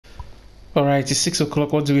Alright, it's 6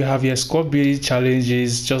 o'clock. What do we have here? Squad building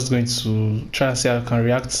challenges. Just going to try and see how I can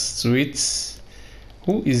react to it.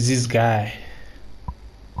 Who is this guy?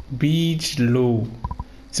 Bijlow.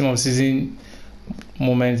 Team of season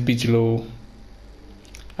moment Bijlow.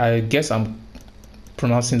 I guess I'm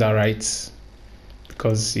pronouncing that right.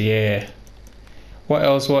 Because yeah. What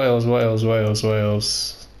else?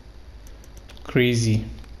 Crazy.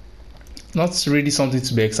 Not really something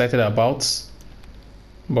to be excited about.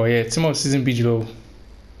 But yeah, team of season Bijlow.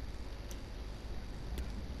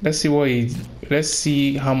 Let's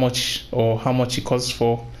see how much it costs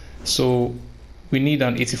for. So we need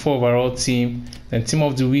an 84 overall team, then team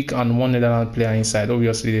of the week and 1 Netherlands player inside.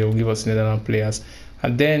 Obviously they will give us Netherlands players.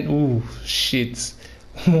 And then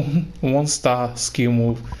 1 star skill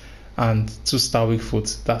move and 2-star weak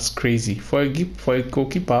foot. That's crazy. For a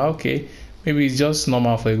goalkeeper, okay. Maybe it's just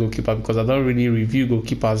normal for a goalkeeper because I don't really review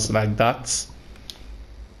goalkeepers like that.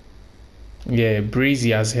 Yeah,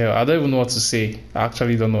 brazy as hell. I don't even know what to say. I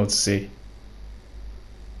actually don't know what to say.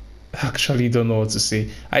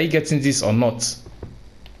 Are you getting this or not?